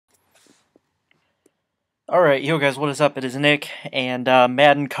Alright, yo guys, what is up? It is Nick, and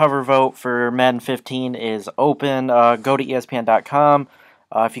Madden cover vote for Madden 15 is open. Go to ESPN.com.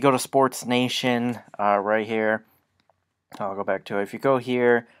 If you go to Sports Nation, right here, I'll go back to it. If you go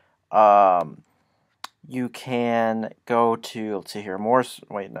here, you can go to, let's see here, where is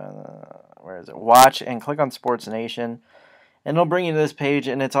it? Watch and click on Sports Nation, and it'll bring you to this page,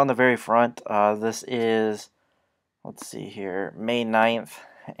 and it's on the very front. This is, let's see here, May 9th.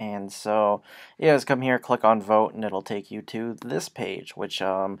 And so, yeah, just come here, click on vote, and it'll take you to this page, which,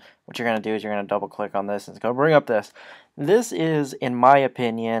 what you're going to do is you're going to double click on this, and it's going to bring up this. This is, in my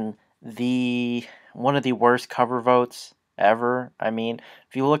opinion, one of the worst cover votes ever. I mean,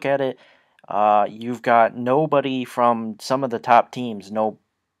 if you look at it, you've got nobody from some of the top teams. You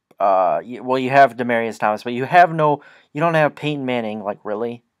have Demaryius Thomas, but you don't have Peyton Manning, like,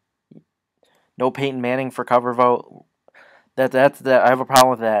 really? No Peyton Manning for cover vote? I have a problem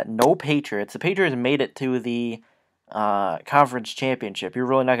with that. No Patriots. The Patriots made it to the conference championship. You're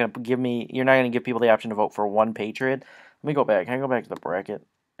really not going to you're not going to give people the option to vote for one Patriot. Let me go back. Can I go back to the bracket?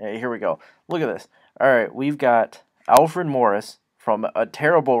 Hey, here we go. Look at this. All right, we've got Alfred Morris from a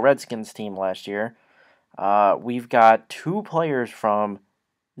terrible Redskins team last year. We've got two players from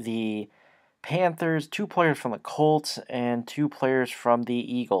the Panthers, two players from the Colts, and two players from the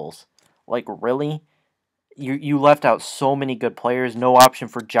Eagles. Like, really? You left out so many good players. No option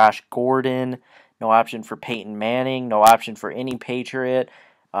for Josh Gordon. No option for Peyton Manning. No option for any Patriot.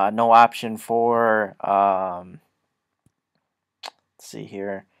 No option for let's see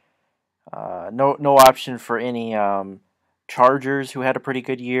here. No option for any Chargers who had a pretty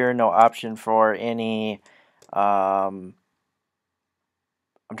good year. No option for any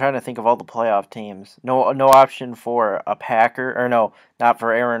I'm trying to think of all the playoff teams. No option for a Packer, or no, not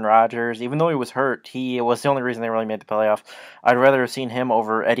for Aaron Rodgers. Even though he was hurt, he was the only reason they really made the playoffs. I'd rather have seen him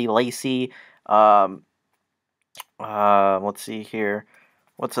over Eddie Lacy. Let's see here.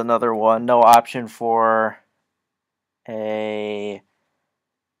 What's another one? No option for some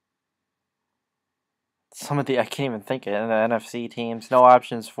of the, I can't even think of it, the NFC teams. No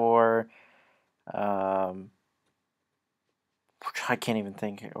options for I can't even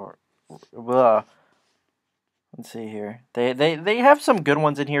think. Let's see here. They have some good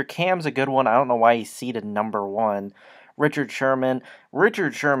ones in here. Cam's a good one. I don't know why he's seated number 1. Richard Sherman.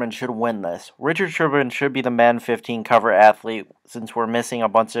 Richard Sherman should win this. Richard Sherman should be the Madden 15 cover athlete since we're missing a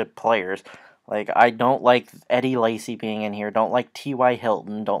bunch of players. Like, I don't like Eddie Lacy being in here. Don't like T.Y.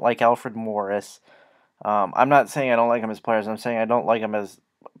 Hilton. Don't like Alfred Morris. I'm not saying I don't like him as players. I'm saying I don't like him as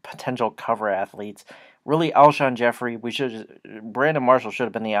potential cover athletes. Really, Alshon Jeffrey. Brandon Marshall should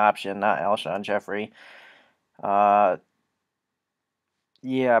have been the option, not Alshon Jeffrey. Yeah,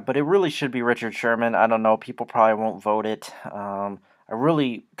 but it really should be Richard Sherman. I don't know. People probably won't vote it. Colin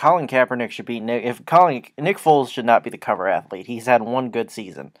Kaepernick should be Nick. Nick Foles should not be the cover athlete. He's had one good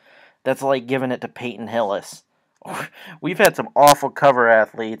season. That's like giving it to Peyton Hillis. We've had some awful cover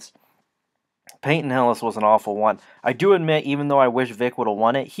athletes. Peyton Hillis was an awful one. I do admit, even though I wish Vic would have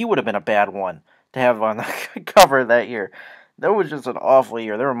won it, he would have been a bad one to have on the cover that year. That was just an awful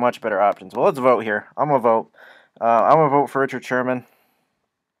year. There were much better options. Well, let's vote here. I'm going to vote. I'm going to vote for Richard Sherman.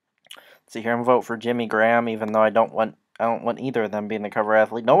 Let's see here. I'm going to vote for Jimmy Graham, even though I don't want either of them being the cover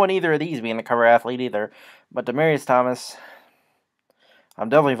athlete. Don't want either of these being the cover athlete either. But Demaryius Thomas, I'm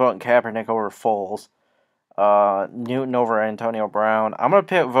definitely voting Kaepernick over Foles. Newton over Antonio Brown. I'm going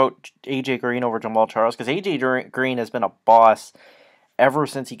to vote AJ Green over Jamal Charles, because AJ Green has been a boss ever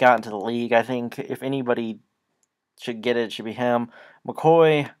since he got into the league. I think if anybody should get it, it should be him.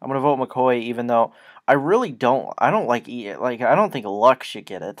 McCoy, I'm going to vote McCoy, even though I don't think Luck should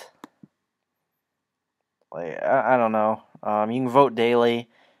get it. I don't know. You can vote Daly.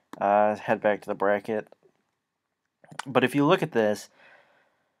 Head back to the bracket. But if you look at this,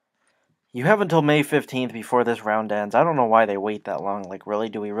 you have until May 15th before this round ends. I don't know why they wait that long. Like, really?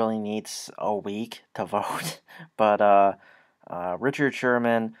 Do we really need a week to vote? But, Richard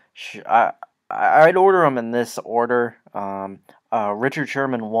Sherman, I'd order them in this order. Richard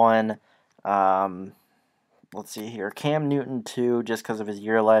Sherman 1. Let's see here. Cam Newton 2, just because of his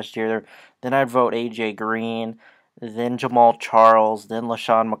year last year. Then I'd vote AJ Green. Then Jamal Charles. Then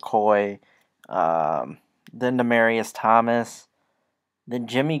LaShawn McCoy. Then Demaryius Thomas. Then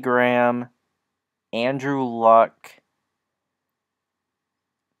Jimmy Graham, Andrew Luck,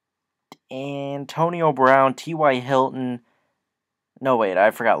 Antonio Brown, T.Y. Hilton. No, wait,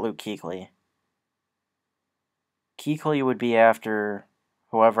 I forgot Luke Kuechly. Kuechly would be after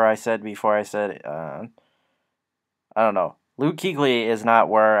whoever I said before I said, I don't know. Luke Kuechly is not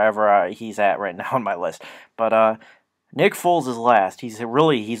wherever he's at right now on my list. But Nick Foles is last. He's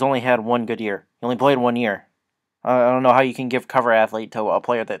only had one good year. He only played 1 year. I don't know how you can give cover athlete to a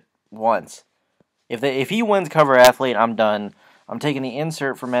player that once. If he wins cover athlete, I'm done. I'm taking the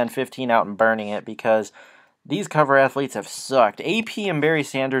insert for Madden 15 out and burning it because these cover athletes have sucked. AP and Barry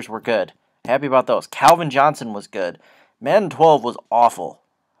Sanders were good. Happy about those. Calvin Johnson was good. Madden 12 was awful.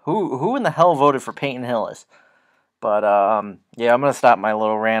 Who in the hell voted for Peyton Hillis? But, yeah, I'm going to stop my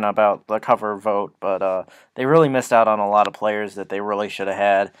little rant about the cover vote. But they really missed out on a lot of players that they really should have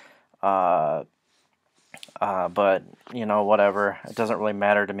had. But, you know, whatever. It doesn't really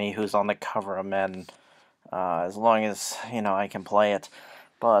matter to me who's on the cover of Madden. As long as, you know, I can play it.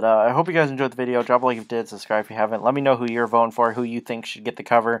 But I hope you guys enjoyed the video. Drop a like if you did. Subscribe if you haven't. Let me know who you're voting for, who you think should get the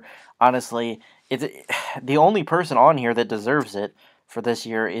cover. Honestly, the only person on here that deserves it for this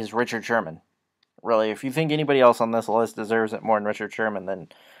year is Richard Sherman. Really, if you think anybody else on this list deserves it more than Richard Sherman, then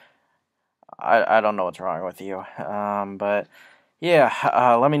I don't know what's wrong with you. But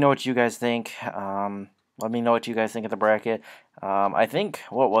yeah, let me know what you guys think. Let me know what you guys think of the bracket. I think,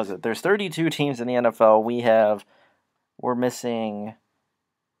 what was it? There's 32 teams in the NFL. We're missing.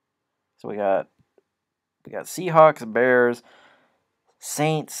 So we got Seahawks, Bears,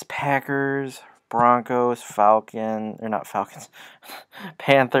 Saints, Packers, Broncos,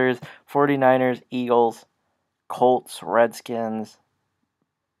 Panthers, 49ers, Eagles, Colts, Redskins,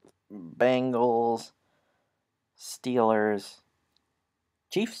 Bengals, Steelers,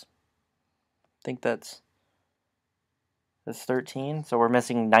 Chiefs. I think that's 13. So we're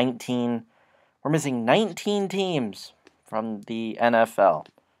missing 19. We're missing 19 teams from the NFL.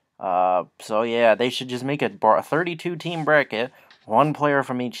 So yeah, they should just make a 32 team bracket. One player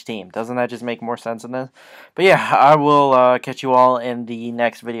from each team. Doesn't that just make more sense in this? But yeah, I will catch you all in the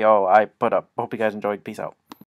next video I put up. Hope you guys enjoyed. Peace out.